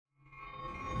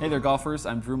Hey there, golfers.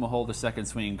 I'm Drew Mahowald of Second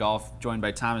Swing Golf, joined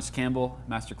by Thomas Campbell,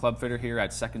 Master Club Fitter here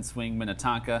at Second Swing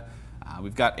Minnetonka.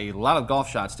 We've got a lot of golf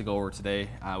shots to go over today.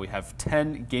 We have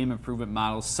 10 game improvement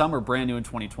models. Some are brand new in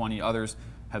 2020. Others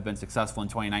have been successful in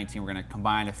 2019. We're going to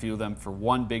combine a few of them for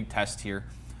one big test here.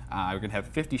 We're going to have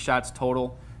 50 shots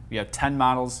total. We have 10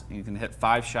 models, and you can hit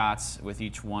 5 shots with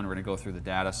each one. We're going to go through the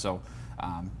data. So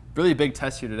really a big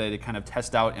test here today to kind of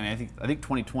test out. And I think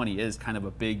 2020 is kind of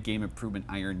a big game improvement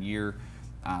iron year.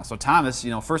 So Thomas,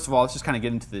 first of all, let's just kind of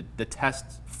get into the test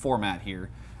format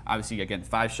here. Obviously, again,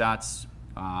 5 shots,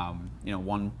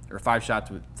 5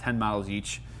 shots with 10 models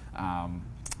each. How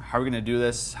are we going to do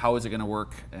this? How is it going to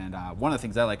work? And one of the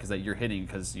things I like is that you're hitting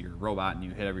because you're a robot and you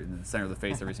hit in the center of the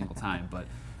face every single time.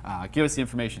 But give us the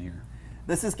information here.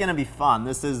 This is going to be fun.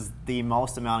 This is the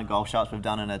most amount of golf shots we've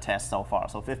done in a test so far.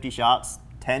 So 50 shots,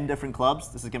 10 different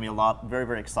clubs. This is going to be a lot, very,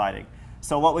 very exciting.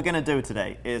 So what we're going to do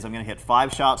today is I'm going to hit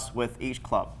 5 shots with each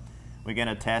club. We're going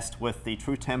to test with the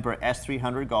True Temper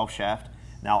S300 golf shaft.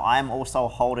 Now I'm also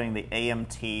holding the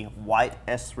AMT white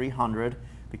S300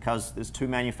 because there's 2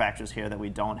 manufacturers here that we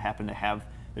don't happen to have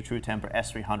the True Temper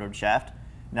S300 shaft.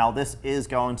 Now this is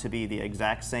going to be the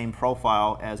exact same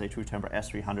profile as a True Temper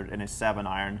S300 in a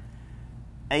 7-iron.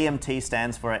 AMT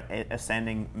stands for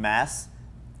Ascending Mass.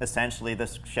 Essentially,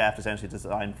 this shaft is essentially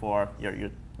designed for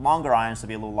your longer irons to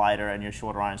be a little lighter and your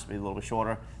shorter irons to be a little bit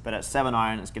shorter. But at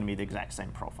 7-iron, it's going to be the exact same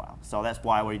profile. So that's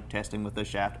why we're testing with this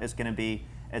shaft. It's going to be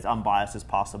as unbiased as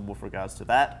possible with regards to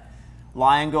that.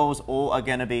 Lie angles all are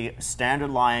going to be standard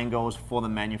lie angles for the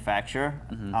manufacturer.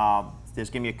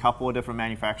 There's going to be a couple of different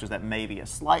manufacturers that may be a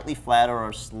slightly flatter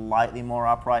or slightly more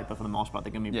upright, but for the most part,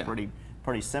 they're going to be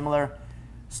pretty similar.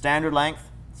 Standard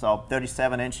length, so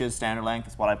 37 inches standard length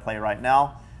is what I play right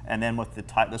now. And then with the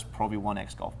Titleist Pro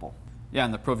V1X golf ball. Yeah,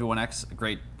 and the Pro V1X, a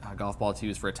great golf ball to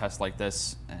use for a test like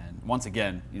this. And once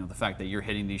again, the fact that you're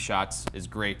hitting these shots is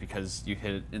great because you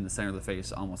hit it in the center of the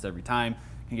face almost every time.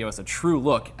 It can give us a true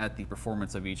look at the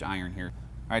performance of each iron here.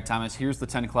 All right, Thomas, here's the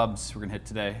 10 clubs we're going to hit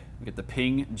today. We get the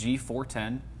Ping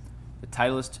G410, the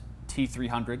Titleist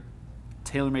T300,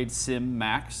 TaylorMade Sim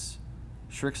Max,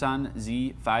 Srixon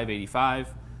Z585,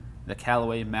 the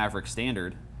Callaway Maverick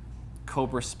Standard,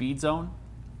 Cobra Speed Zone,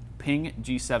 Ping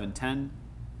G710,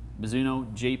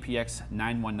 Mizuno JPX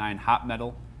 919 Hot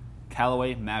Metal,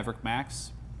 Callaway Maverick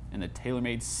Max, and the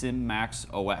TaylorMade Sim Max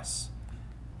OS.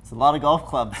 It's a lot of golf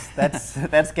clubs.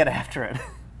 Let's get after it.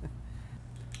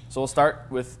 So we'll start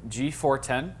with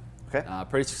G410. Okay.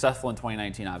 Pretty successful in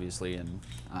 2019, obviously, and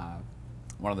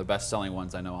one of the best-selling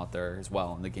ones I know out there as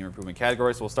well in the game improvement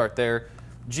category. So we'll start there.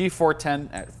 G410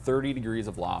 at 30 degrees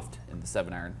of loft in the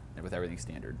 7-iron with everything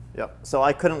standard. Yep. So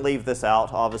I couldn't leave this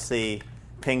out. Obviously,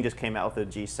 Ping just came out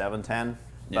with the G710,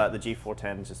 but the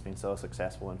G410 has just been so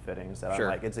successful in fittings that I'm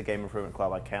like, it's a game improvement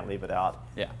club. I can't leave it out.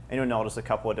 Yeah. And you'll notice a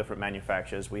couple of different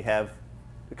manufacturers. We have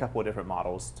a couple of different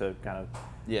models to kind of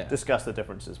discuss the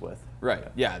differences with. Right.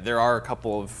 Yeah. There are a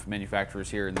couple of manufacturers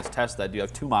here in this test that do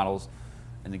have 2 models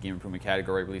in the game improvement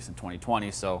category released in 2020.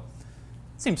 So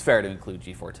it seems fair to include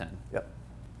G410. Yep.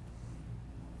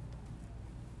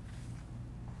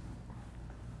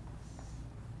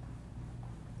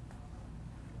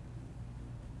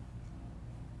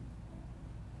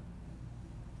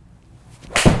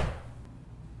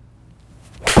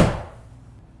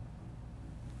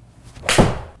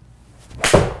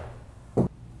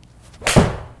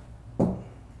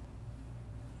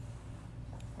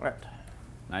 Right.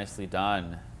 Nicely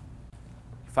done.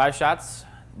 5 shots,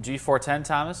 G410,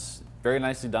 Thomas. Very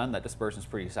nicely done. That dispersion's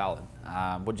pretty solid.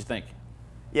 What'd you think?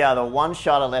 Yeah, the one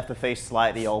shot I left the face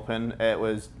slightly open. It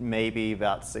was maybe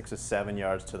about 6 or 7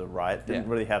 yards to the right. Didn't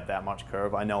really have that much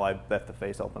curve. I know I left the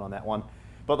face open on that one.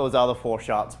 But those other 4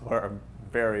 shots were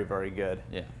very, very good.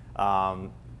 Yeah.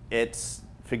 It's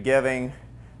forgiving.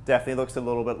 Definitely looks a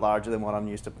little bit larger than what I'm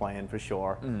used to playing for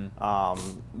sure.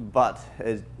 But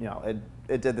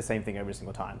it did the same thing every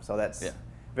single time. So that's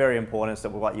very important. So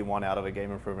what you want out of a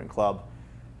game improvement club.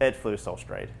 It flew so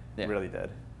straight. It really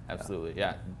did. Absolutely.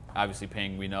 Yeah. Obviously,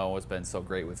 Ping, we know, has been so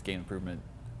great with game improvement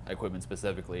equipment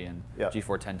specifically, and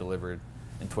G410 delivered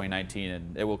in 2019,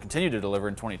 and it will continue to deliver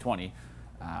in 2020.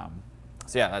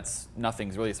 So yeah,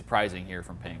 nothing's really surprising here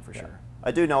from Ping for sure. I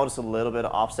do notice a little bit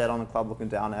of offset on the club looking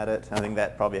down at it. I think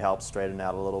that probably helps straighten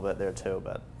out a little bit there too,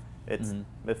 but it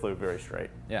flew very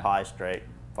straight. High, straight,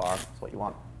 far. That's what you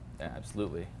want. Yeah,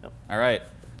 absolutely. Yep. All right,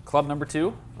 club number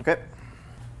 2. Okay.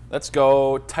 Let's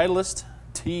go Titleist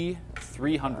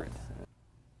T300.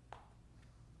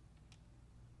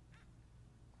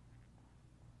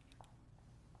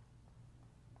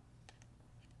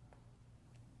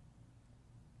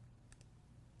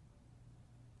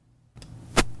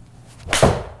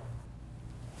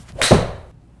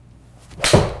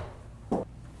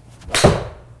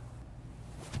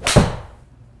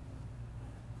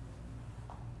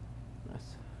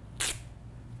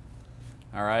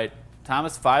 All right,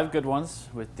 Thomas, 5 good ones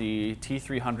with the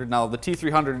T300. Now, the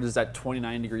T300 is at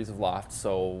 29 degrees of loft,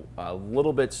 so a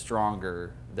little bit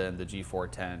stronger than the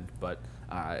G410, but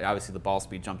obviously the ball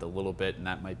speed jumped a little bit, and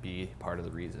that might be part of the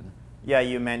reason. Yeah,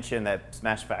 you mentioned that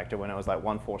smash factor when it was like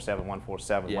 147,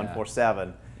 147,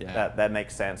 147. Yeah. That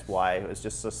makes sense why it was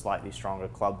just a slightly stronger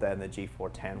club than the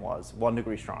G410 was. 1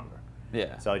 degree stronger.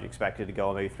 Yeah. So you expected to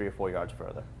go maybe 3 or 4 yards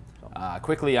further. So.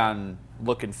 Quickly on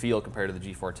look and feel compared to the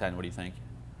G410, what do you think?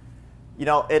 You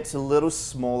know, it's a little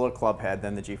smaller club head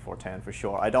than the G410 for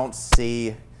sure. I don't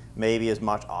see maybe as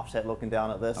much offset looking down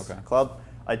at this club.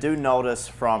 I do notice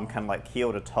from kind of like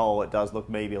heel to toe, it does look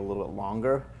maybe a little bit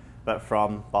longer, but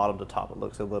from bottom to top, it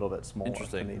looks a little bit smaller.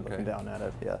 Interesting. To me, looking down at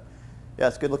it. Yeah, yeah,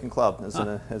 it's a good looking club.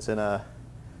 It's in a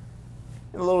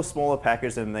little smaller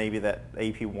package than maybe that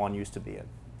AP1 used to be in.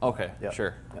 Okay, Yep.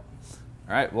 sure. Yep.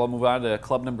 All right, we'll move on to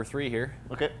club number 3 here.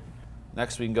 Okay.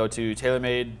 Next, we can go to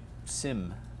TaylorMade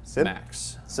Sim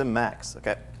Max. Sim Max.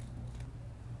 Okay.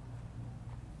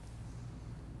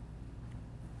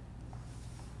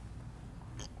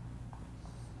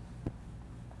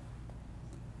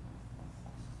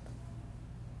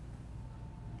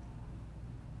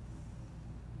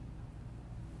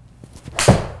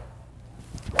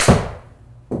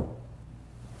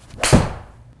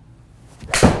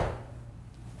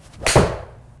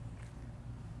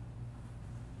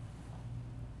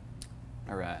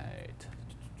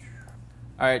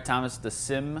 All right, Thomas, the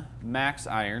Sim Max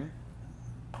iron.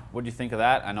 What do you think of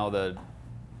that? I know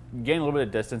gain a little bit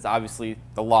of distance. Obviously,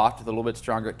 the loft is a little bit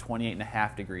stronger at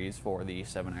 28.5 degrees for the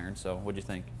 7 iron. So, what do you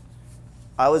think?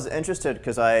 I was interested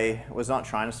because I was not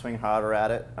trying to swing harder at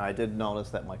it. I did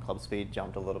notice that my club speed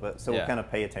jumped a little bit, so we'll kind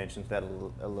of pay attention to that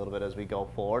a little bit as we go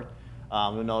forward.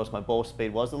 You'll notice my ball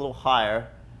speed was a little higher,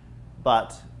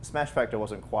 but smash factor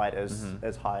wasn't quite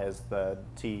as high as the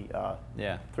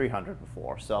T300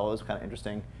 before, so it was kind of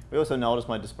interesting. We also noticed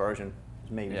my dispersion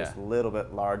was maybe just a little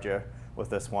bit larger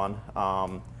with this one.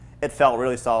 It felt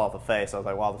really solid off the face. I was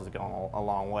like, wow, this is going a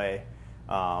long way.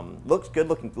 Looks good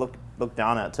looking. Look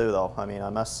down at it too, though. I mean,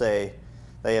 I must say,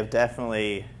 they have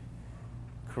definitely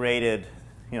created,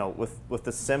 you know, with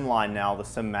the Sim line now, the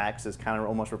Sim Max is kind of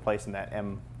almost replacing that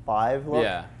M5 look.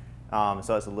 Yeah.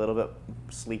 So it's a little bit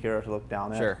sleeker to look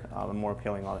down at. Sure. And more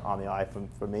appealing on the eye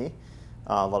for me.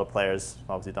 A lot of players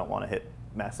obviously don't want to hit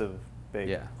massive,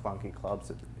 big, clunky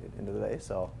clubs at the end of the day.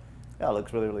 So. Yeah, it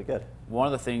looks really, really good. One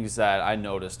of the things that I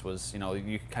noticed was, you know,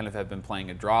 you kind of have been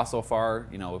playing a draw so far,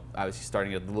 you know, obviously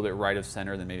starting a little bit right of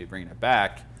center, then maybe bringing it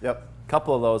back. Yep. A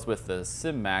couple of those with the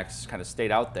Sim Max kind of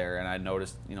stayed out there, and I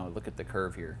noticed, you know, look at the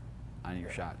curve here on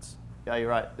your shots. Yeah, you're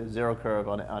right. There's zero curve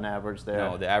on average there.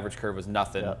 No, the average curve was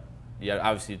nothing. Yep. Yeah,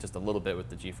 obviously just a little bit with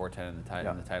the G410 and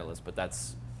the Titleist, but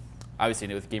that's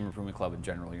obviously with Game Improvement Club in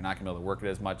general, you're not going to be able to work it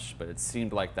as much, but it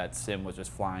seemed like that Sim was just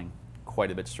flying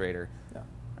quite a bit straighter. Yeah.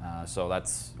 So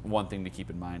that's one thing to keep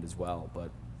in mind as well.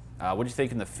 But what do you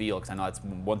think in the feel? Because I know that's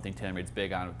one thing TaylorMade's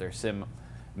big on with their Sim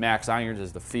Max irons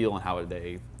is the feel and how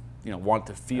they, you know, want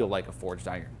to feel like a forged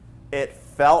iron. It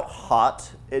felt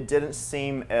hot. It didn't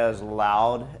seem as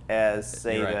loud as,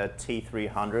 say, the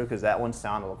T300, because that one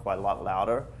sounded quite a lot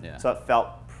louder. Yeah. So it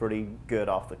felt pretty good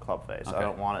off the club face. Okay. I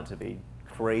don't want it to be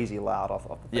crazy loud off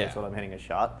the face when I'm hitting a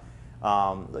shot.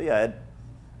 Yeah,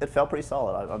 it felt pretty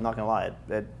solid. I'm not going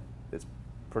to lie. It's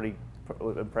pretty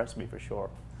impressed me for sure.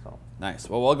 So. Nice.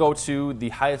 Well, we'll go to the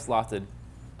highest lofted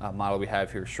model we have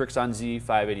here, Srixon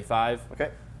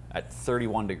Z585 at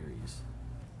 31 degrees.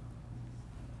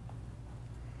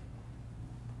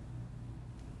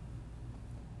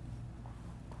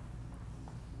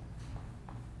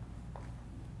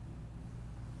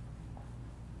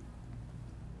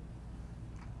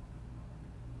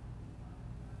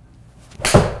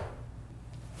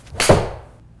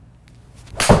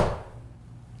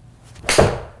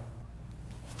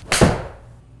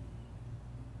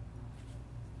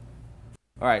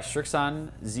 All right, Srixon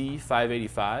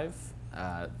Z585.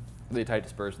 Really tight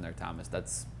dispersion there, Thomas.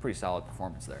 That's pretty solid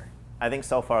performance there. I think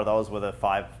so far those were the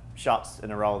 5 shots in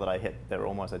a row that I hit that were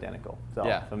almost identical.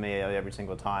 So for me, every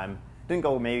single time. Didn't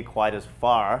go maybe quite as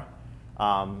far,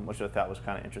 which I thought was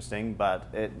kind of interesting, but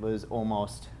it was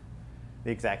almost the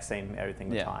exact same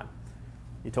everything the time.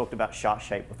 You talked about shot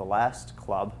shape with the last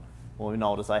club. Well, we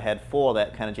noticed I had 4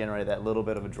 that kind of generated that little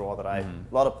bit of a draw that a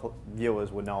lot of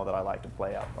viewers would know that I like to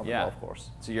play out on the golf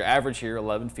course. So your average here,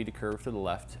 11 feet of curve to the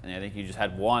left, and I think you just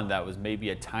had 1 that was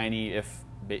maybe a tiny, if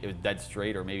it was dead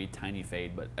straight or maybe tiny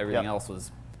fade, but everything else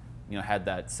was, you know, had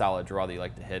that solid draw that you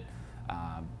like to hit.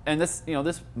 And this, you know,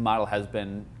 this model has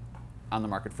been on the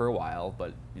market for a while,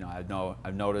 but you know,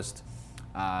 I've noticed,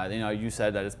 you know, you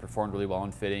said that it's performed really well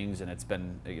in fittings, and it's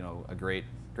been, you know, a great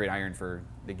great iron for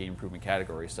the game improvement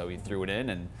category. So he threw it in,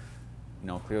 and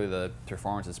clearly the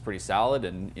performance is pretty solid.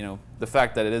 And the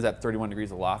fact that it is at 31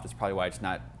 degrees of loft is probably why it's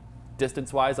not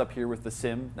distance-wise up here with the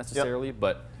Sim necessarily, Yep.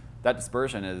 but that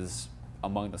dispersion is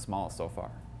among the smallest so far.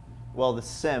 Well, the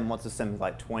Sim, what's the Sim,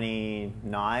 like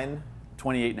 29?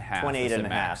 28 and a half. 28 and a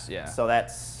half. Max, yeah. So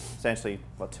that's essentially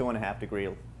a 2.5 degree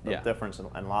difference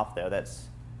in loft there. That's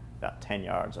about 10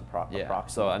 yards approximately.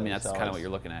 So I mean, that's kind of what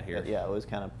you're looking at here. Yeah, it was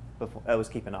kind of, it was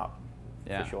keeping up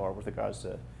for sure with regards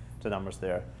to numbers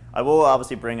there. I will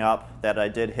obviously bring up that I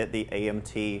did hit the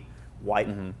AMT white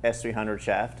S300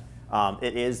 shaft.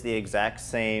 It is the exact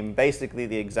same, basically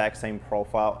the exact same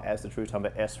profile as the True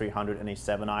Tumbler S300 in a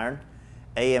 7-iron.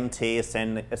 AMT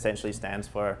essentially stands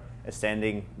for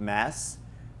ascending mass.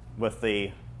 With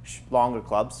the longer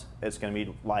clubs, it's going to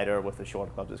be lighter. With the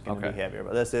shorter clubs, it's going to be heavier.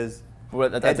 But this is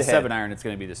that's a 7-iron. It's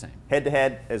going to be the same. Head to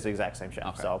head is the exact same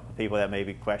shaft. Okay. So for people that may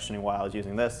be questioning why I was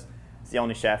using this, it's the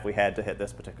only shaft we had to hit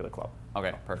this particular club.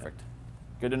 Okay, perfect.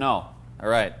 Good to know. All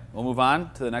right, we'll move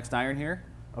on to the next iron here.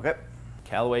 Okay.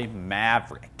 Callaway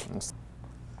Maverick.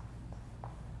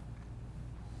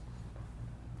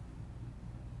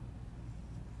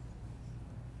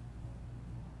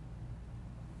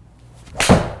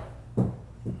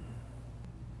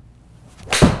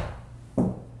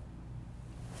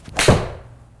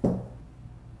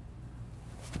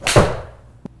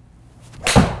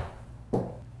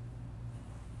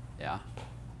 Yeah.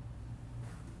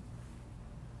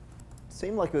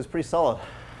 Seemed like it was pretty solid.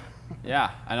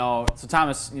 Yeah, I know. So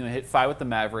Thomas, hit 5 with the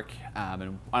Maverick,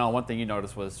 and I know one thing you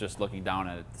noticed was just looking down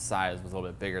at it, the size was a little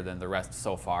bit bigger than the rest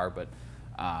so far. But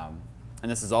and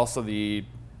this is also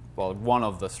one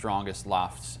of the strongest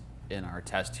lofts in our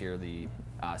test here. The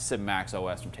Sim Max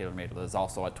OS from TaylorMade is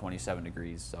also at 27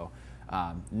 degrees. So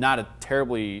not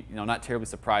terribly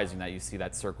surprising that you see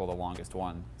that circle the longest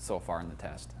one so far in the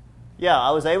test. Yeah,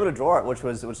 I was able to draw it, which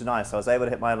was nice. I was able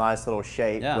to hit my nice little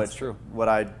shape, Yeah, which that's true. What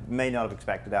I may not have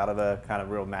expected out of a kind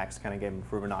of real max kind of game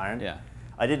improvement iron. Yeah.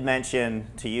 I did mention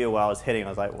to you while I was hitting, I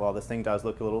was like, well, this thing does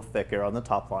look a little thicker on the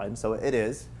top line, so it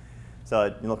is.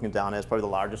 So looking down, it's probably the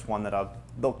largest one that I've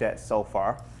looked at so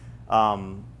far.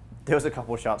 There was a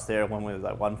couple of shots there when we was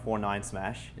like 149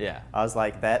 smash. Yeah. I was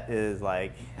like, that is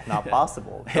like not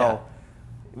possible. Yeah. So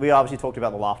we obviously talked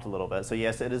about the loft a little bit. So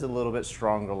yes, it is a little bit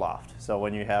stronger loft. So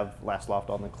when you have less loft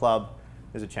on the club,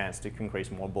 there's a chance to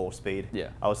increase more ball speed.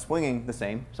 Yeah. I was swinging the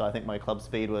same, so I think my club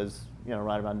speed was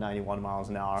right around 91 miles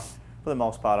an hour. For the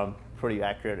most part, I'm pretty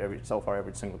accurate every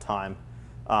single time.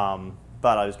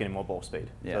 But I was getting more ball speed.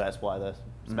 Yeah. So that's why the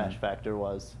smash factor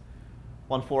was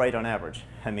 148 on average.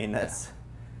 I mean, that's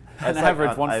An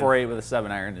average 148 with a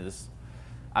 7-iron is,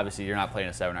 obviously you're not playing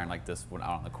a 7-iron like this when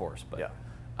out on the course, but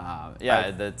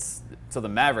so the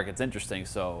Maverick, it's interesting.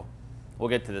 So we'll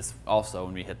get to this also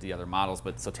when we hit the other models,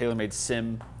 but so TaylorMade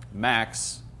Sim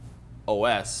Max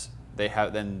OS, they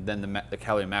have then the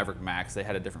Callaway Maverick Max, they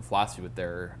had a different philosophy with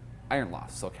their iron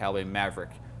loft. So Callaway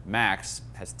Maverick Max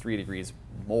has 3 degrees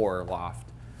more loft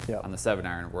on the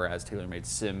 7-iron, whereas TaylorMade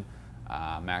Sim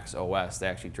Max OS, they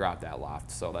actually dropped that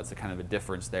loft. So that's a kind of a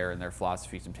difference there in their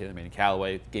philosophies from TaylorMade and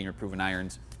Callaway, game proven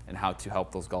irons, and how to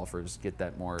help those golfers get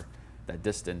that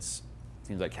distance.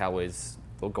 Seems like Callaway's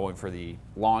going for the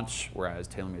launch, whereas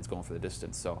TaylorMade's going for the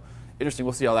distance. So interesting.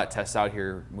 We'll see how that tests out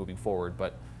here moving forward.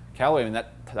 But Callaway, I mean,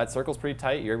 that circle's pretty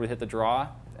tight. You're able to hit the draw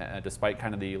despite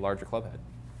kind of the larger club head.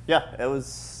 Yeah, it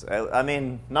was. I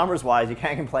mean, numbers-wise, you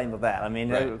can't complain with that. I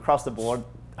mean, across the board,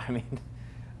 I mean,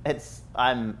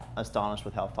 I'm astonished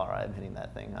with how far I'm hitting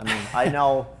that thing. I mean, I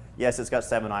know, yes, it's got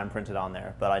 7-iron printed on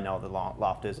there, but I know the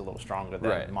loft is a little stronger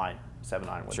than my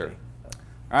 7-iron would be.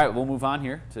 All right, we'll move on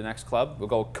here to the next club. We'll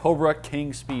go Cobra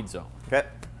King Speed Zone. Okay.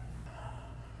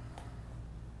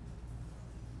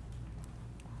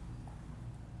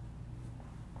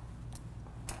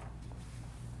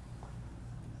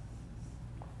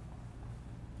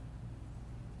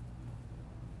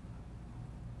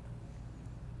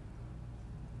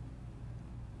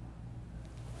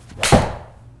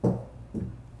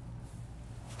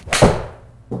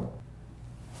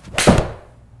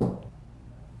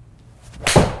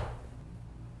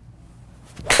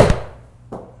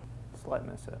 Slight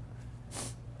miss it,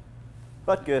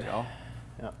 but good.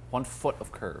 Yeah. 1 foot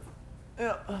of curve.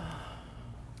 Yeah.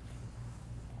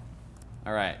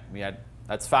 All right,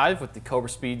 that's 5 with the Cobra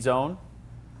Speed Zone.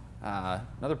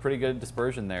 Another pretty good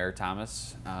dispersion there,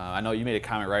 Thomas. I know you made a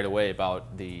comment right away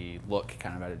about the look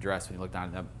kind of at address when you looked down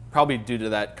at them. Probably due to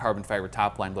that carbon fiber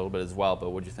top line a little bit as well, but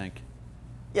what'd you think?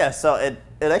 Yeah, so it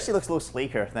actually looks a little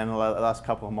sleeker than the last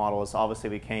couple of models. Obviously,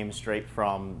 we came straight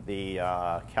from the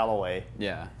Callaway.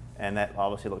 Yeah. and that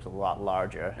obviously looks a lot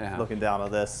larger. Yeah. Looking down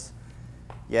at this,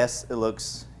 yes, it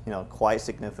looks, you know, quite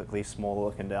significantly smaller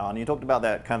looking down. You talked about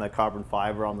that kind of carbon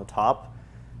fiber on the top.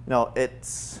 You know,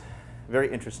 it's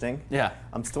very interesting. Yeah.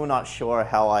 I'm still not sure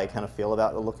how I kind of feel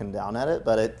about looking down at it,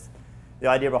 but it's the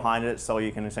idea behind it, so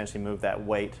you can essentially move that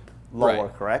weight lower,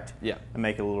 Right. correct? Yeah. And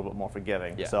make it a little bit more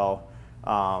forgiving. Yeah. So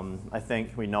I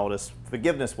think we noticed,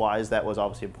 forgiveness-wise, that was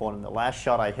obviously important. The last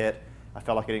shot I hit, I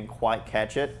felt like I didn't quite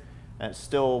catch it, and it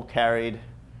still carried,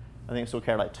 I think it still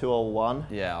carried like 201.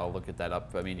 Yeah, I'll look at that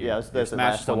up. I mean, you, Yeah, you there's the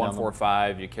smashed last to one down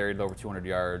 145, you carried it over 200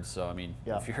 yards. So, I mean,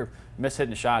 Yeah. if you're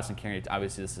mishitting shots and carrying it,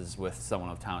 obviously this is with someone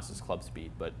of Thomas's club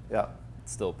speed, but Yeah.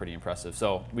 it's still pretty impressive.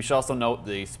 So we should also note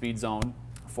the speed zone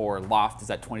for loft is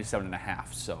at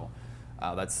 27.5. So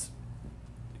that's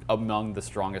among the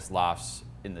strongest lofts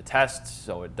in the test.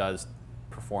 So it does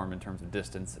perform in terms of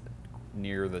distance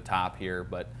near the top here.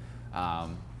 But I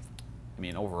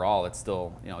mean, overall, it's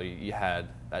still, you know, you had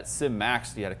that Sim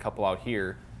Max, you had a couple out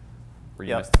here where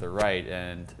you Yep. missed to the right.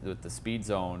 And with the speed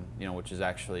zone, you know, which is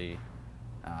actually,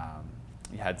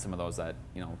 you had some of those that,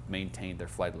 you know, maintained their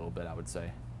flight a little bit, I would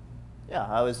say. Yeah,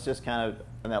 I was just kind of,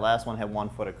 and that last one had 1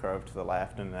 foot of curve to the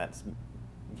left, and that's,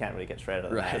 you can't really get straight out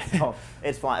of Right. that. So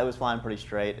it's flying, it was flying pretty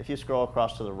straight. If you scroll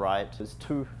across to the right, there's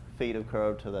 2 feet of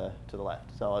curve to the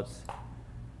left. So it's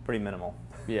pretty minimal.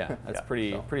 Yeah, that's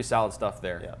Yeah, pretty solid stuff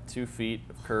there. Yeah. 2 feet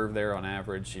of curve there on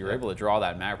average. You're Yeah. able to draw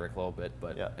that Maverick a little bit,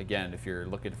 but Yeah. again, if you're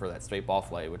looking for that straight ball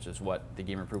flight, which is what the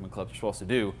game improvement clubs are supposed to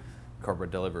do, Cobra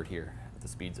delivered here at the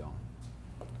speed zone.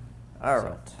 All So,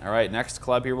 right. all right, next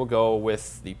club here we'll go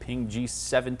with the Ping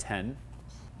G710.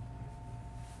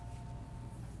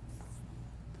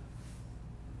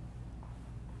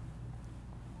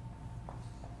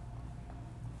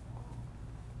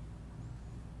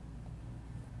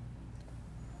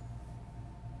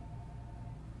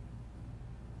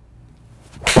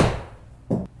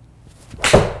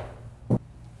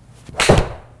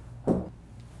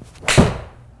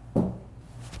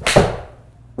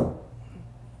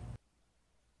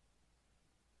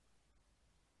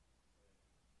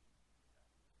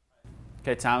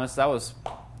 Okay, Thomas, that was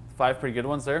 5 pretty good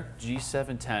ones there.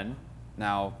 G710.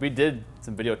 Now, we did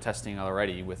some video testing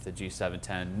already with the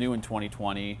G710, new in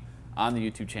 2020, on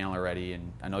the YouTube channel already,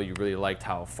 and I know you really liked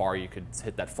how far you could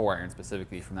hit that 4-iron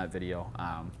specifically from that video.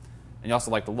 And you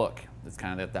also like the look. It's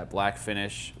kind of that black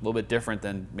finish, a little bit different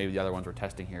than maybe the other ones we're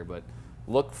testing here, but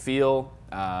look, feel,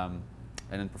 and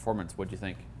then performance, what do you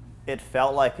think? It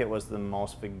felt like it was the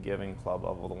most forgiving club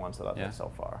of all the ones that I've Yeah. hit so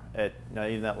far. You know,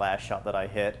 even that last shot that I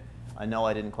hit, I know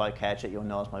I didn't quite catch it. You'll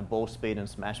notice my ball speed and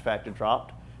smash factor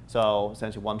dropped. So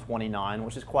essentially 129,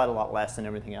 which is quite a lot less than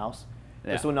everything else.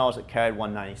 Yeah. You still notice it carried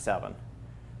 197.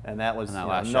 And that was, And that you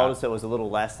know, last shot. notice it was a little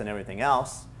less than everything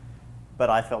else, but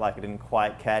I felt like I didn't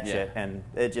quite catch Yeah. it. And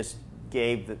it just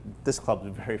gave, this club's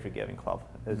a very forgiving club.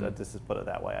 Just to put it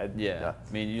that way. Yeah.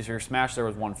 I mean, your smash there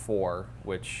was 1.4,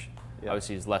 which Yeah.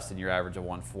 obviously is less than your average of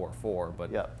 1.44.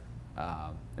 But Yeah.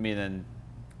 I mean, then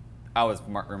I was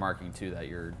remarking too that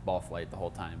your ball flight the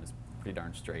whole time is pretty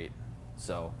darn straight.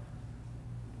 So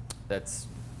that's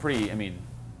pretty. I mean,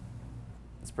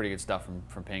 it's pretty good stuff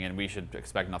from Ping, and we should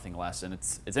expect nothing less. And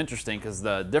it's interesting because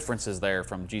the differences there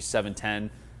from G710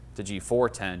 to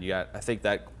G410. You got, I think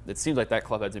that it seems like that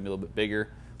club head's gonna be a little bit bigger.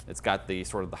 It's got the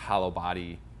sort of the hollow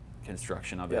body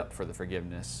construction of Yep. it for the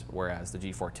forgiveness, whereas the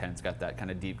G410's got that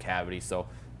kind of deep cavity. So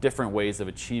different ways of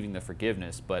achieving the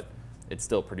forgiveness, but it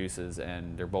still produces,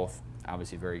 and they're both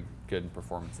obviously very good in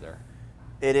performance there.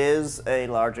 It is a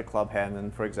larger club head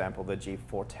than, for example, the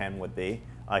G410 would be.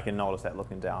 I can notice that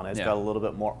looking down. It's Yeah. got a little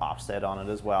bit more offset on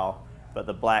it as well, but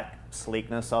the black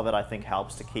sleekness of it, I think,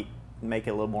 helps to make it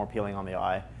a little more appealing on the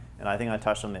eye. And I think I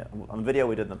touched on the video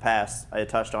we did in the past. I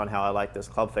touched on how I like this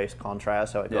club face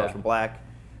contrast, how it goes Yeah. from black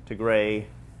to gray,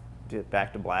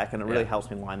 back to black, and it really Yeah. helps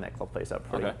me line that club face up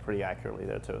Okay. pretty accurately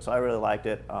there too. So I really liked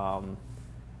it.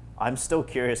 I'm still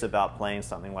curious about playing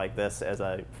something like this as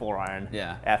a 4-iron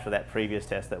Yeah. after that previous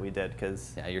test that we did,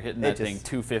 because Yeah, you're hitting that thing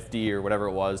 250 or whatever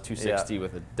it was, 260 Yeah.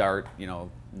 with a dart, you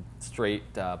know,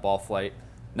 straight ball flight.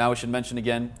 Now we should mention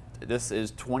again, this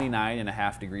is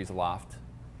 29.5 degrees aloft,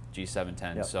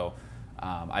 G710. Yep. So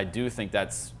I do think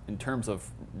that's, in terms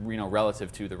of, you know,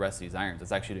 relative to the rest of these irons,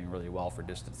 it's actually doing really well for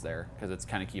distance there, because it's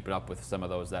kind of keeping up with some of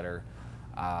those that are,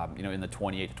 you know, in the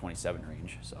 28 to 27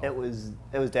 range. So it was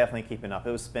definitely keeping up.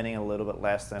 It was spinning a little bit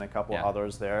less than a couple Yeah. of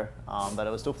others there, but it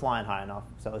was still flying high enough,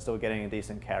 so it was still getting a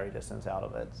decent carry distance out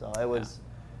of it. So it was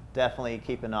definitely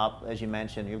keeping up. As you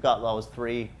mentioned, you've got those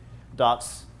 3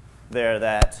 dots there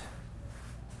that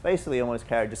basically almost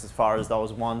carried just as far as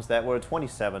those ones that were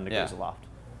 27 degrees Yeah. aloft.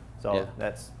 So Yeah.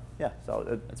 that's,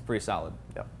 so that's pretty solid.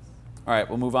 yeah. All right,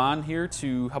 we'll move on here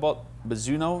to, how about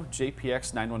Mizuno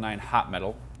JPX 919 Hot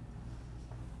Metal.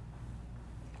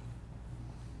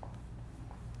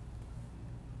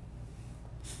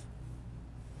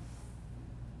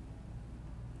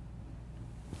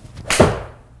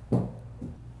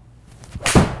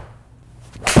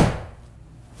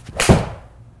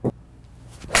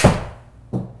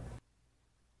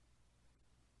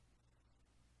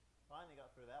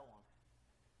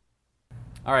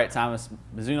 All right, Thomas,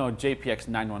 Mizuno JPX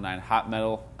 919 Hot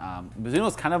Metal.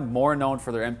 Mizuno's kind of more known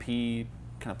for their MP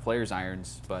kind of players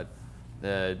irons, but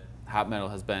the Hot Metal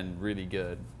has been really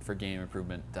good for game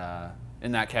improvement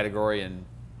in that category and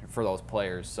for those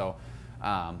players. So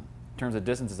in terms of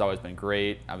distance, it's always been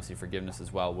great. Obviously forgiveness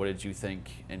as well. What did you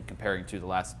think in comparing to the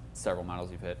last several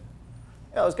models you've hit?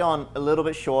 Yeah, it was going a little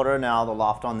bit shorter. Now the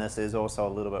loft on this is also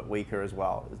a little bit weaker as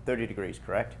well. 30 degrees,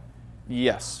 correct?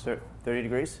 Yes. 30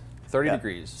 degrees? 30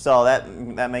 degrees. So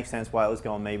that makes sense why it was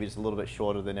going maybe just a little bit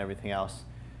shorter than everything else.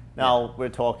 Now we're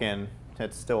talking,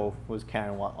 it still was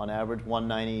carrying what, on average,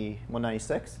 190,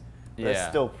 196? Yeah. That's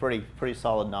still pretty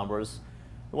solid numbers.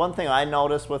 The one thing I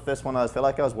noticed with this one, I feel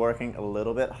like I was working a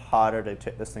little bit harder to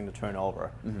get this thing to turn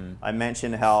over. Mm-hmm. I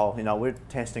mentioned how, you know, we're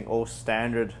testing all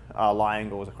standard lie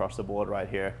angles across the board right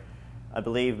here. I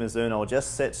believe Mizuno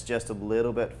just sits just a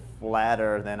little bit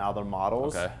flatter than other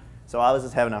models. Okay. So I was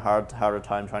just having a harder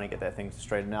time trying to get that thing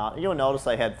straightened out. You'll notice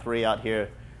I had 3 out here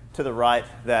to the right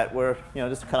that were, you know,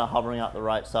 just kind of hovering out the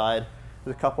right side.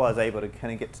 There's a couple I was able to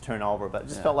kind of get to turn over, but it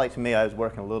just felt like to me I was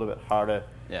working a little bit harder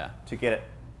to get it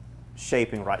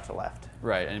shaping right to left.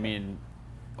 Right. I mean,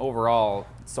 overall,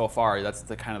 so far, that's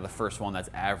the kind of the first one that's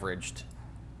averaged.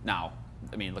 Now,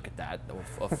 I mean, look at that,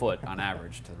 a foot on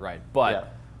average to the right.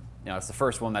 But, you know, it's the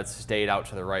first one that's stayed out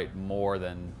to the right more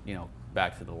than, you know,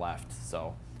 back to the left.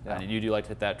 So. Yeah. And you do like to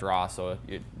hit that draw, so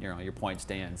you know your point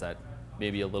stands at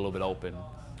maybe a little bit open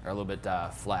or a little bit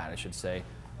flat, I should say,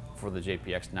 for the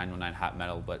JPX 919 Hot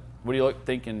Metal. But what do you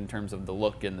think in terms of the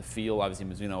look and the feel? Obviously,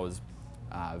 Mizuno is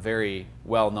very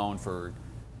well known for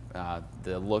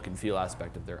the look and feel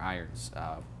aspect of their irons.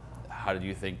 How did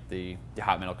you think the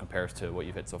Hot Metal compares to what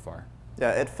you've hit so far?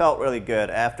 Yeah, it felt really good.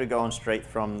 After going straight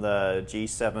from the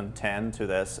G710 to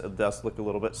this, it does look a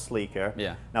little bit sleeker.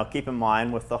 Yeah. Now keep in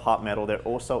mind with the Hot Metal, there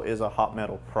also is a Hot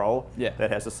Metal Pro that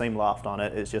has the same loft on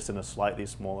it. It's just in a slightly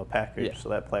smaller package. So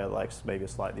that player likes maybe a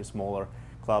slightly smaller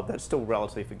club that's still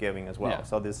relatively forgiving as well.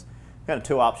 So there's kind of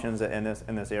 2 options in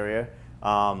this area.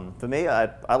 For me,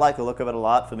 I like the look of it a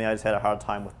lot. For me, I just had a hard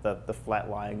time with the flat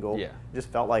lie angle. It just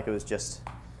felt like it was just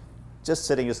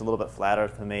sitting just a little bit flatter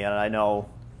for me. And I know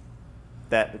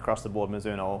that across the board,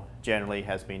 Mizuno generally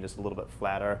has been just a little bit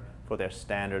flatter for their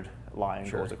standard lie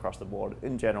angles across the board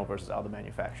in general versus other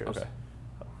manufacturers. Okay,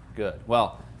 good.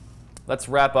 Well, let's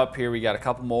wrap up here. We got a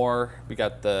couple more. We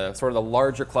got the sort of the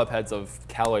larger club heads of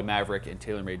Callaway Maverick and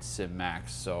TaylorMade Sim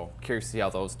Max. So curious to see how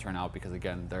those turn out because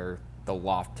again, they're the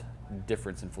loft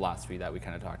difference in philosophy that we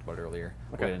kind of talked about earlier.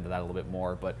 We'll get into that a little bit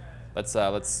more, but let's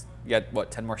get what,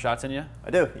 10 more shots in you?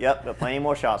 I do. Yep, got plenty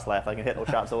more shots left. I can hit those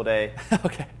shots all day.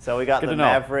 Okay. So we got the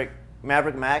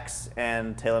Maverick Max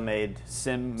and TaylorMade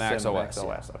Sim Max OS.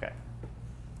 Okay.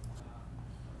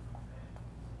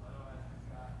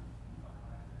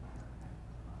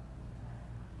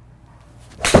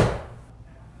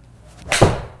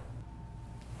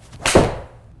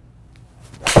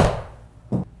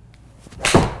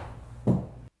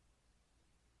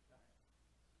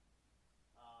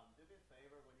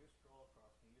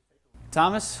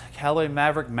 Thomas, Callaway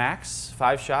Maverick Max,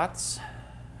 5 shots.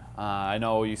 I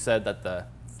know you said that the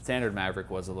standard Maverick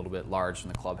was a little bit large in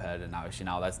the club head, and obviously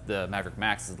now that's the Maverick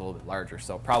Max is a little bit larger.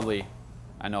 So probably,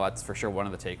 I know that's for sure one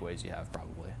of the takeaways you have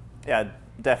probably. Yeah,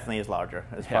 definitely is larger.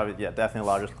 It's probably definitely the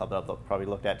largest club that I've probably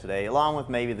looked at today, along with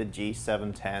maybe the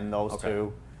G710. Those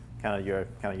two, kind of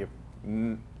your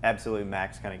absolute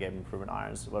max kind of game improvement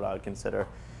irons, what I would consider.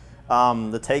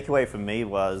 The takeaway for me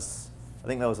was, I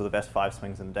think those are the best 5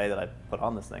 swings in the day that I put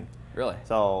on this thing. Really?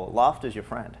 So loft is your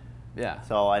friend. Yeah.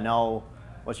 So I know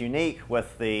what's unique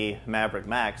with the Maverick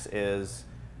Max is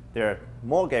they're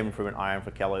more game improvement iron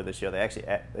for Callaway this year. They actually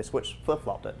switched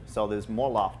flip-flopped it. So there's more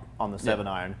loft on the 7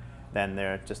 iron than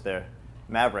their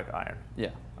Maverick iron. Yeah.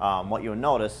 What you'll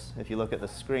notice if you look at the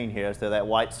screen here is that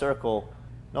white circle,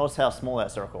 notice how small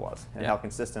that circle was and how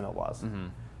consistent it was. Mm-hmm.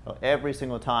 So every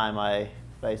single time I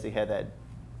basically had that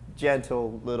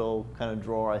gentle little kind of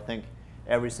draw. I think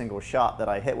every single shot that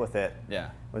I hit with it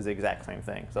was the exact same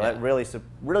thing. So that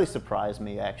really surprised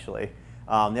me actually.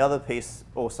 The other piece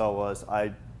also was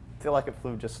I feel like it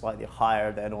flew just slightly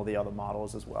higher than all the other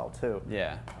models as well too.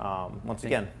 Yeah. Once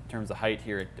again, in terms of height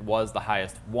here, it was the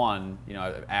highest one. You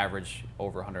know, average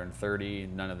over 130.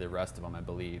 None of the rest of them, I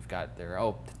believe, got there.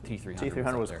 Oh, T300.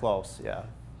 T300 was close, yeah.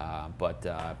 But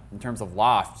in terms of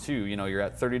loft too, you know, you're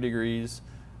at 30 degrees.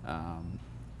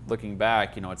 Looking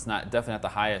back, you know, it's definitely not the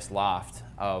highest loft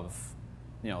of,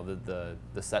 you know,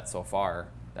 the set so far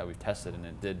that we've tested, and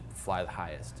it did fly the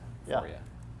highest for you.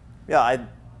 Yeah,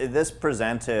 this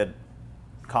presented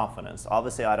confidence.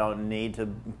 Obviously, I don't need to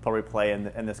probably play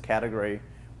in this category,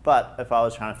 but if I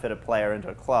was trying to fit a player into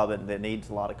a club and that needs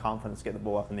a lot of confidence to get the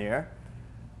ball up in the air,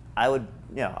 I would,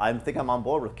 you know, I think I'm on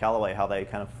board with Callaway, how they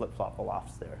kind of flip-flop the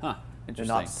lofts there. Huh, interesting.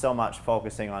 They're not so much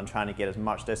focusing on trying to get as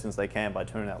much distance they can by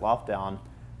turning that loft down.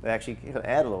 They actually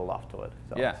add a little loft to it.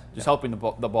 So, yeah, just helping the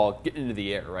ball get into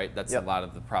the air, right? That's a lot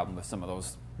of the problem with some of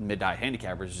those mid-high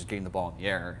handicappers, is just getting the ball in the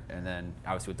air, and then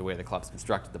obviously with the way the club's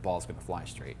constructed, the ball's going to fly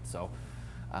straight. So,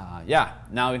 yeah,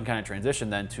 now we can kind of transition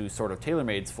then to sort of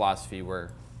TaylorMade's philosophy, where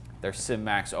their Sim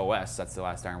Max OS, that's the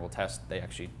last iron we'll test, they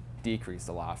actually decrease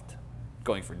the loft,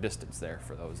 going for distance there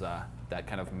for those that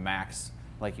kind of max,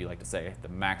 like you like to say, the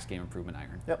max game improvement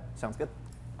iron. Yep, sounds good.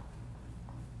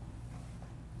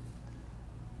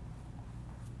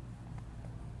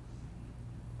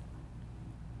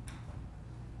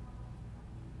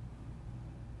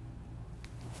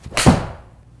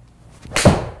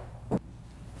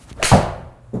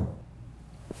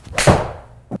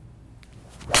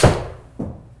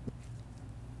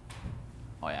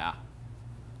 Oh yeah.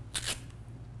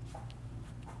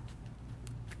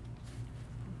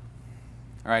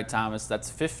 All right, Thomas, that's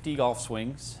 50 golf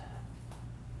swings.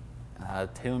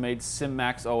 TaylorMade Sim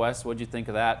Max OS, what'd you think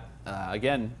of that?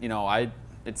 Again, you know,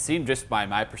 it seemed just by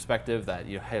my perspective that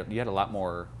you had a lot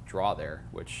more draw there,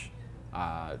 which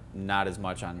not as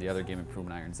much on the other game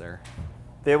improvement irons there.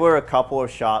 There were a couple of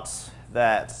shots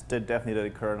that definitely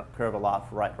did curve a lot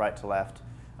from right to left.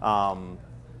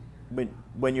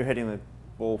 When you're hitting the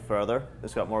ball further,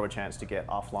 it's got more of a chance to get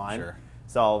offline. Sure.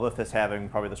 So with this having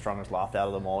probably the strongest loft out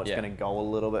of them all, it's going to go a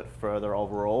little bit further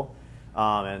overall,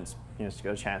 and it's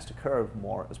got a chance to curve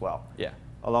more as well. Yeah.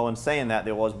 Although in saying that,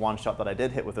 there was one shot that I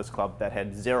did hit with this club that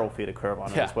had 0 feet of curve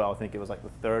on it as well. I think it was like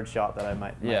the third shot that I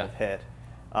might have hit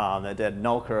that did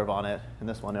no curve on it. And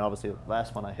this one, obviously, the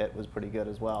last one I hit was pretty good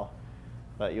as well.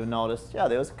 But you'll notice, yeah,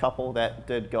 there was a couple that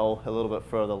did go a little bit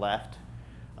further left.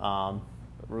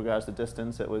 With regards to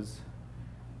distance, that was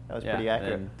pretty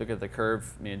accurate. And look at the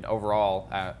curve. I mean, overall,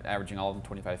 averaging all of them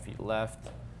 25 feet left.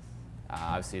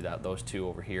 Obviously, those two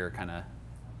over here kind of,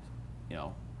 you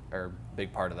know, are a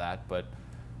big part of that. But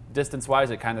distance-wise,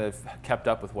 it kind of kept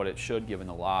up with what it should given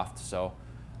the loft. So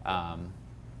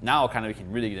now kind of we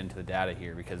can really get into the data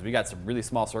here, because we got some really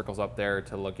small circles up there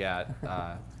to look at.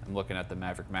 I'm looking at the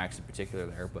Maverick Max in particular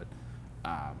there, but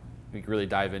we can really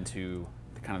dive into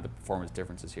the performance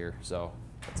differences here. So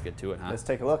let's get to it, huh? Let's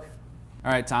take a look.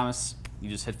 All right, Thomas, you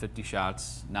just hit 50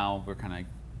 shots. Now we're going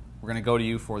to go to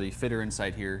you for the fitter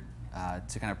insight here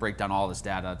to kind of break down all this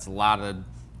data. It's a lot of,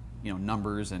 you know,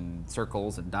 numbers and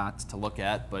circles and dots to look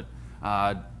at, but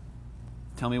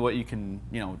tell me what you can,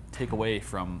 you know, take away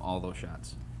from all those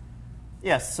shots.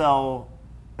 Yes, so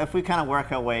if we kind of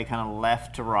work our way kind of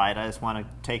left to right, I just want to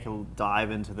take a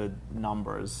dive into the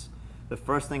numbers. The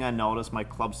first thing I noticed, my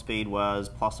club speed was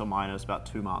plus or minus about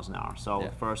 2 miles an hour. So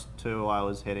the first two I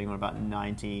was hitting were about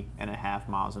 90.5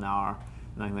 miles an hour,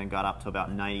 and I then got up to about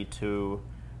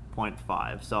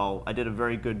 92.5. So I did a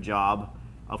very good job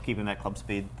of keeping that club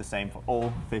speed the same for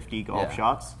all 50 golf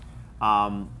shots.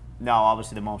 Now,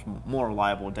 obviously, the more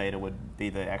reliable data would be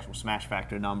the actual smash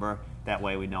factor number. That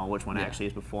way we know which one actually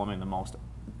is performing the most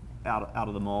out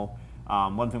of them all.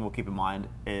 One thing we'll keep in mind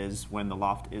is when the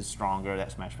loft is stronger,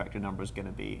 that smash factor number is going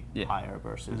to be higher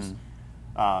versus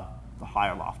the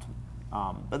higher loft.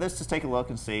 But let's just take a look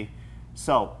and see.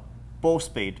 So, ball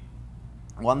speed,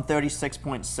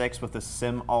 136.6 with the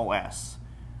Sim OS.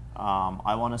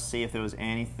 I want to see if there was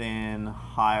anything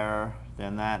higher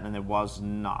than that, and there was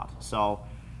not. So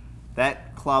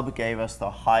that club gave us the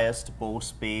highest ball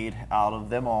speed out of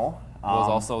them all. It was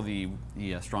also the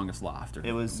strongest loft.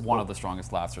 It was one of the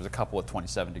strongest lofts. There's a couple at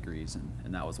 27 degrees,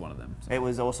 and that was one of them. So. It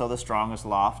was also the strongest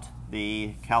loft.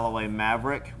 The Callaway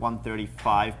Maverick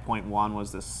 135.1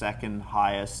 was the second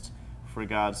highest with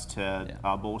regards to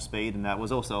ball speed, and that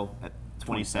was also at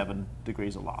 27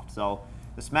 degrees of loft. So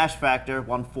the smash factor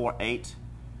 148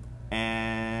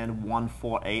 and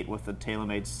 148 with the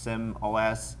TaylorMade Sim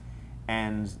OS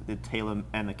and the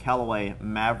Callaway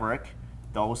Maverick.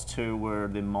 Those two were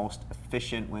the most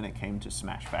efficient when it came to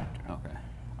smash factor. Okay.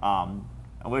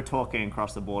 And we're talking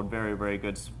across the board very, very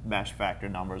good smash factor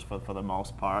numbers for the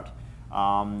most part.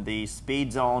 The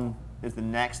speed zone is the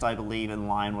next, I believe, in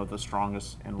line with the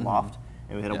strongest in loft.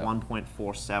 It hit a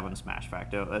 1.47 smash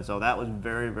factor, so that was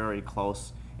very, very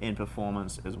close in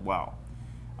performance as well.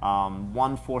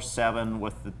 147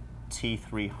 with the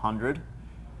T300.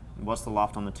 What's the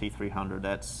loft on the T300?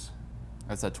 That's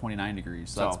at 29 degrees.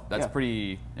 So that's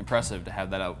pretty impressive to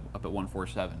have that up at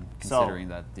 147, considering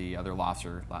that the other lofts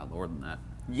are a lot lower than that.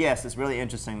 Yes, it's really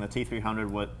interesting. The T300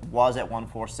 was at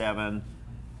 147,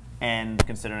 and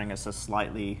considering it's a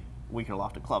slightly weaker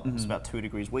lofted club, it's about 2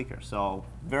 degrees weaker. So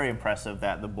very impressive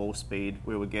that the ball speed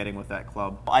we were getting with that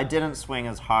club. I didn't swing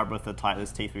as hard with the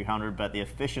Titleist T300, but the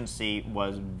efficiency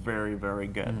was very, very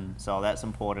good. So that's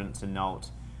important to note.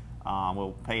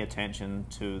 We'll pay attention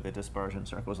to the dispersion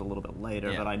circles a little bit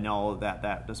later, but I know that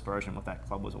that dispersion with that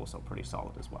club was also pretty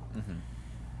solid as well.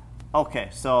 Okay,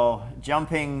 so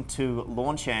jumping to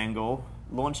launch angle.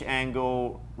 Launch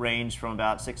angle ranged from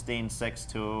about 16.6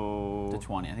 to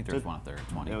 20. I think there was one up there,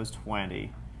 20. It was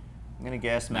 20. I'm going to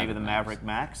guess maybe the Maverick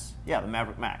Max. Yeah, the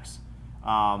Maverick Max.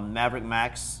 Maverick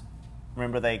Max,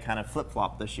 remember they kind of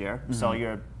flip-flopped this year. So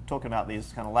you're talking about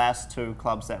these kind of last two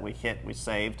clubs that we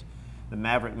saved. The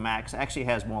Maverick Max actually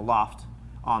has more loft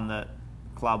on the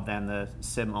club than the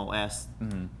Sim OS,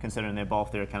 considering they're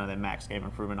both kind of their max game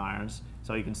improvement irons.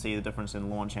 So you can see the difference in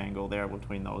launch angle there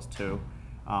between those two.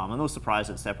 I'm no surprise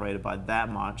it's separated by that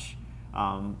much.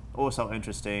 Also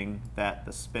interesting that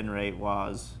the spin rate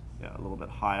was a little bit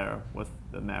higher with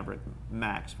the Maverick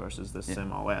Max versus the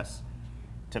Sim OS.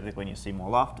 Typically when you see more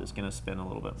loft, it's going to spin a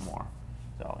little bit more.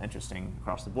 So interesting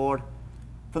across the board.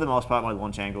 For the most part, my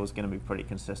launch angle is going to be pretty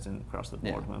consistent across the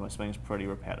board. My swing is pretty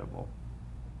repetitive.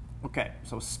 Okay,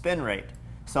 so spin rate.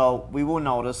 So we will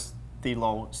notice the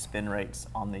low spin rates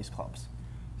on these clubs.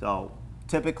 So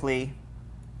typically,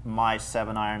 my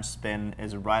 7-iron spin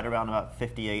is right around about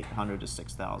 5,800 to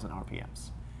 6,000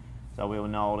 RPMs. So we will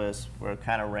notice we're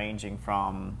kind of ranging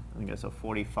from, I think it's a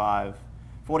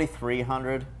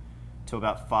 4,300 to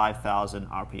about 5,000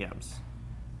 RPMs.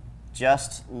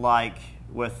 Just like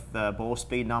with the ball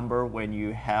speed number, when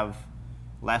you have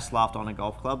less loft on a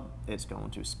golf club, it's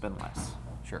going to spin less.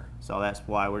 Sure. So that's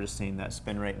why we're just seeing that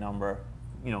spin rate number,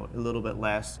 a little bit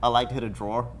less. I like to hit a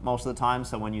draw most of the time,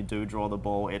 so when you do draw the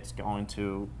ball, it's going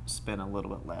to spin a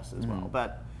little bit less as well.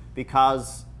 But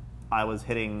because I was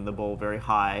hitting the ball very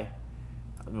high,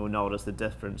 you'll notice the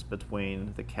difference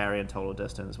between the carry and total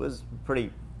distance was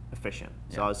pretty efficient.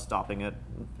 So I was stopping it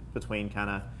between kind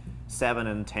of 7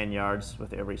 and 10 yards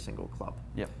with every single club.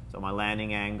 So my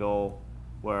landing angle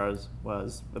was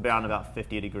around about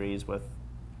 50 degrees with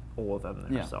all of them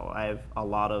there. So I have a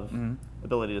lot of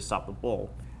ability to stop the ball.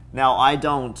 Now, I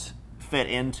don't fit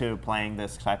into playing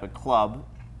this type of club.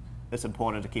 It's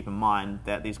important to keep in mind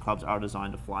that these clubs are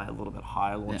designed to fly a little bit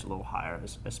higher, launch a little higher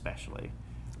especially.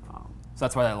 So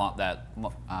that's why that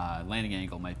landing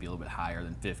angle might be a little bit higher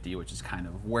than 50, which is kind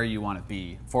of where you want to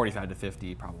be. 45 to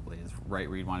 50 probably is right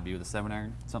where you'd want to be with a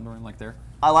 7-iron, something like there.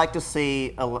 I like to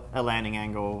see a landing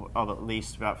angle of at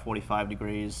least about 45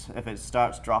 degrees. If it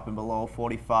starts dropping below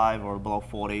 45 or below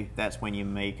 40, that's when you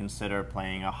may consider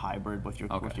playing a hybrid with your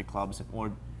clubs.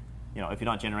 Or, if you're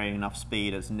not generating enough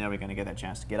speed, it's never going to get that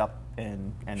chance to get up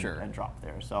and drop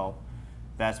there. So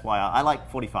that's why I like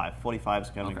 45. 45 is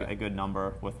kind of a good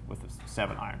number with a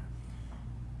 7-iron.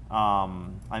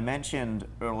 I mentioned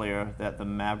earlier that the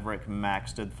Maverick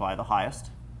Max did fly the highest.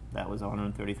 That was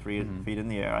 133 feet in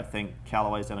the air. I think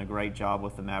Callaway's done a great job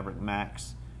with the Maverick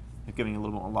Max, giving a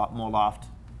lot more loft,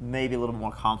 maybe a little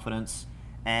more confidence,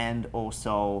 and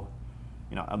also,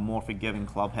 a more forgiving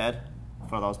club head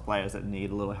for those players that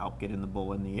need a little help getting the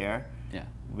ball in the air.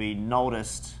 We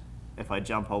noticed, if I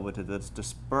jump over to this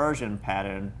dispersion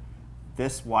pattern,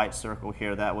 this white circle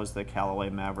here, that was the Callaway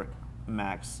Maverick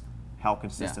Max, how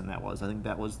consistent that was. I think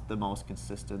that was the most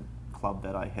consistent club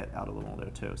that I hit out of the ball there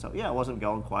too. So it wasn't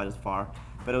going quite as far,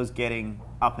 but it was getting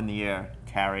up in the air,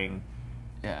 carrying,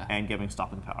 and giving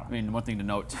stopping power. I mean, one thing to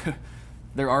note too,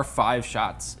 there are 5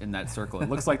 shots in that circle. It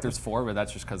looks like there's 4, but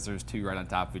that's just because there's 2 right on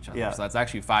top of each other. So that's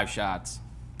actually 5 shots,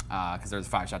 because there's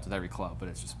 5 shots with every club. But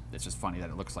it's just funny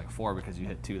that it looks like 4 because you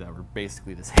hit 2 that were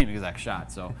basically the same exact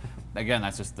shot. So again,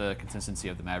 that's just the consistency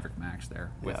of the Maverick Max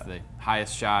there with the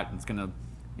highest shot. And it's gonna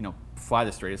fly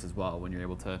the straightest as well when you're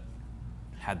able to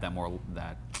had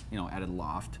that added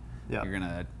loft. You're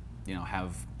gonna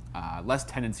have less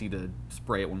tendency to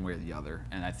spray it one way or the other,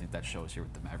 and I think that shows here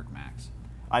with the Maverick Max.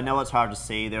 I know it's hard to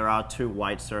see. There are 2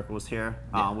 white circles here.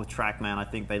 With Trackman, I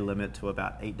think they limit to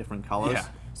about 8 different colors.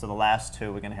 So the last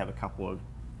 2, we're going to have a couple of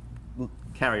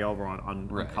carry over on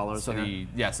colors. So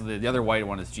the other white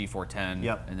one is G410.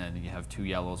 Yep. And then you have 2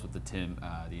 yellows with the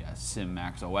Sim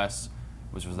Max OS,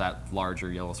 which was that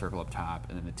larger yellow circle up top,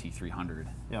 and then the T300,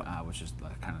 which is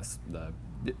the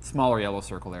smaller yellow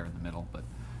circle there in the middle. But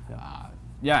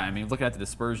yeah, I mean, looking at the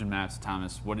dispersion maps,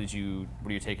 Thomas, what are you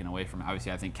taking away from it?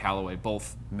 Obviously, I think Callaway,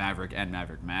 both Maverick and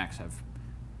Maverick Max, have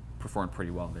performed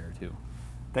pretty well there too.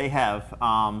 They have.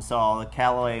 So the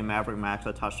Callaway Maverick Max,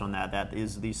 I touched on that. That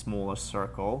is the smaller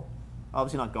circle.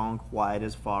 Obviously not going quite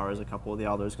as far as a couple of the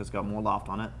others because it's got more loft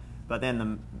on it. But then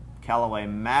the Callaway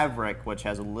Maverick, which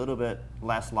has a little bit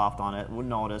less loft on it, would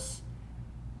notice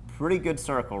pretty good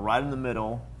circle right in the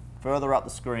middle, further up the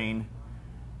screen.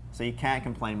 So you can't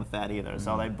complain with that either.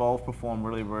 So they both perform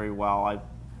really, very well.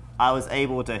 I was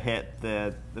able to hit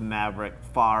the Maverick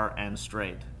far and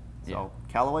straight. So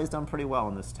Callaway's done pretty well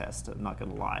in this test, I'm not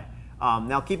going to lie.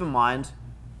 Now keep in mind,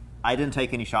 I didn't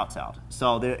take any shots out.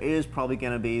 So there is probably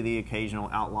going to be the occasional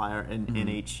outlier in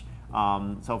each.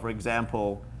 So for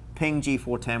example, Ping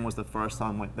G410 was the first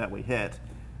time that we hit.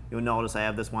 You'll notice I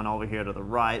have this one over here to the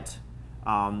right.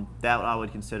 That I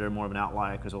would consider more of an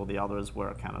outlier because all the others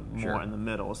were kind of more in the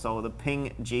middle. So the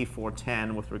Ping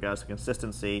G410 with regards to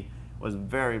consistency was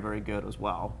very, very good as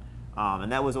well.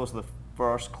 And that was also the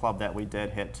first club that we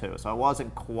did hit too. So I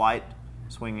wasn't quite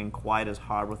swinging quite as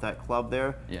hard with that club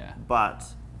there, but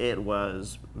it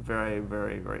was very,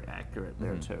 very, very accurate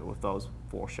there too with those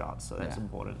 4 shots. So that's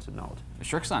important to note. The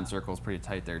Shrixon circle is pretty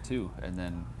tight there too. And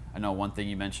then I know one thing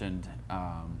you mentioned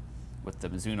with the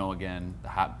Mizuno again,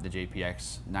 the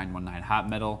JPX 919 hot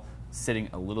metal, sitting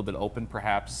a little bit open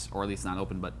perhaps, or at least not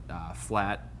open, but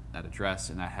flat at address,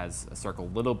 and that has a circle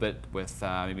a little bit with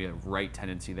maybe a right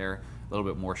tendency there, a little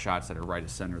bit more shots that are right of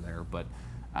center there. But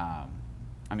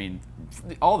I mean,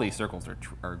 all these circles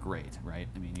are great, right?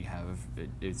 I mean, you have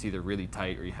it's either really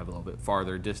tight or you have a little bit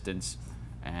farther distance,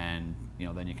 and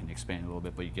then you can expand a little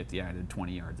bit, but you get the added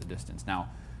 20 yards of distance. Now,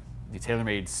 the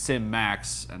TaylorMade Sim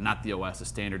Max, not the OS, a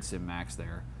standard Sim Max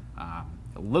there, a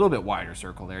little bit wider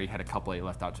circle there. You had a couple you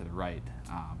left out to the right,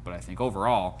 but I think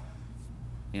overall,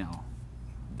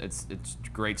 it's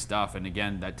great stuff. And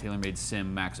again, that TaylorMade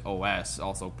Sim Max OS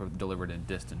also delivered in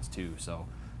distance too. So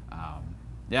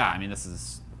yeah, I mean,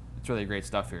 it's really great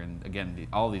stuff here. And again,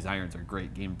 all these irons are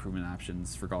great game improvement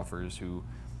options for golfers who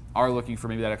are looking for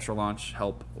maybe that extra launch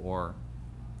help, or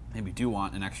maybe do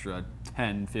want an extra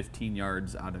 10, 15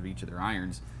 yards out of each of their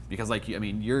irons. Because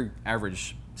your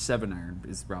average 7-iron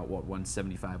is about what,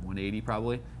 175, 180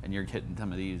 probably, and you're hitting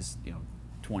some of these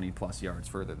 20 plus yards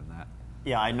further than that.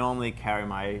 Yeah, I normally carry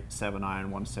my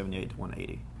 7-iron 178 to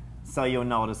 180. So you'll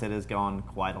notice it has gone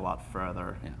quite a lot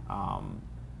further. Yeah.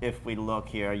 If we look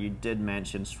here, you did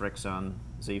mention Shrixon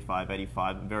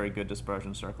Z585, very good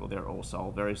dispersion circle there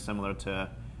also, very similar to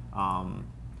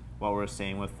what we're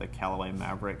seeing with the Callaway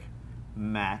Maverick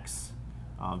Max.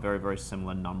 Very, very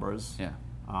similar numbers. Yeah.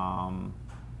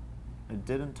 I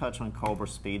didn't touch on Cobra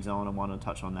Speed Zone. I wanted to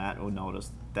touch on that. You'll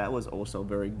notice that was also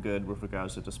very good with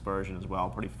regards to dispersion as well,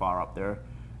 pretty far up there.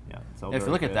 Yeah. So if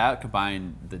you look at that,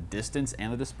 combine the distance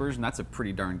and the dispersion, that's a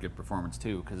pretty darn good performance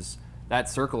too, because that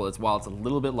circle is, while it's a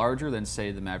little bit larger than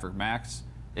say the Maverick Max,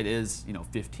 it is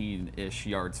 15-ish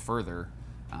yards further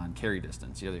on carry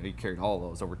distance. You carried all of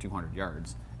those over 200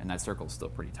 yards, and that circle is still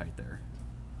pretty tight there.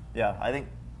 Yeah, I think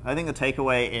the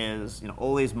takeaway is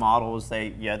all these models,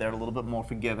 they're a little bit more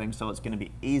forgiving, so it's going to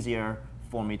be easier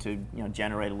for me to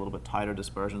generate a little bit tighter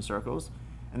dispersion circles,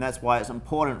 and that's why it's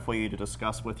important for you to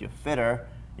discuss with your fitter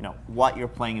what your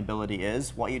playing ability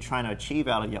is, what you're trying to achieve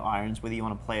out of your irons, whether you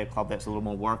want to play a club that's a little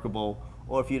more workable,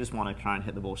 or if you just want to try and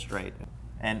hit the ball straight.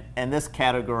 And this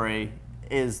category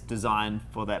is designed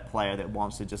for that player that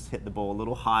wants to just hit the ball a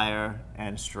little higher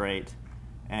and straight,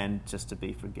 and just to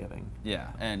be forgiving.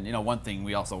 Yeah, and one thing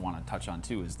we also want to touch on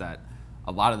too is that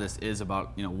a lot of this is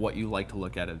about what you like to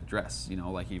look at a dress.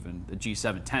 Like even the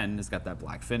G710 has got that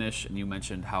black finish, and you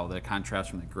mentioned how the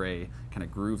contrast from the gray kind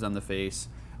of grooves on the face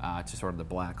to sort of the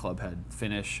black club head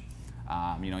finish.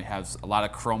 He has a lot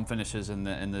of chrome finishes in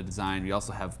the design. We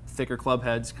also have thicker club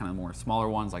heads, kind of more smaller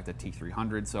ones like the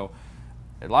T300. So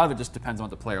a lot of it just depends on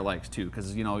what the player likes too,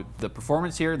 because the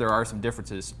performance here, there are some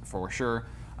differences for sure.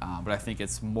 But I think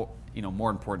it's more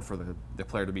important for the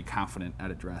player to be confident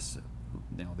at address.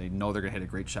 They know they're going to hit a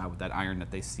great shot with that iron that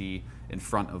they see in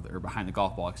front of or behind the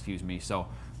golf ball, excuse me. So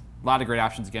a lot of great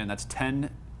options. Again, that's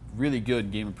 10 really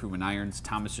good game improvement irons.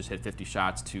 Thomas just hit 50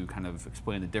 shots to kind of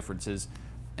explain the differences.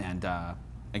 And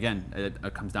again,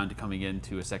 it comes down to coming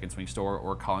into a Second Swing store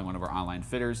or calling one of our online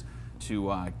fitters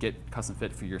to get custom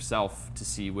fit for yourself to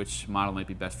see which model might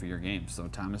be best for your game. So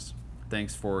Thomas,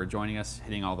 thanks for joining us,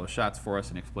 hitting all those shots for us,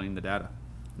 and explaining the data.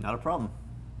 Not a problem.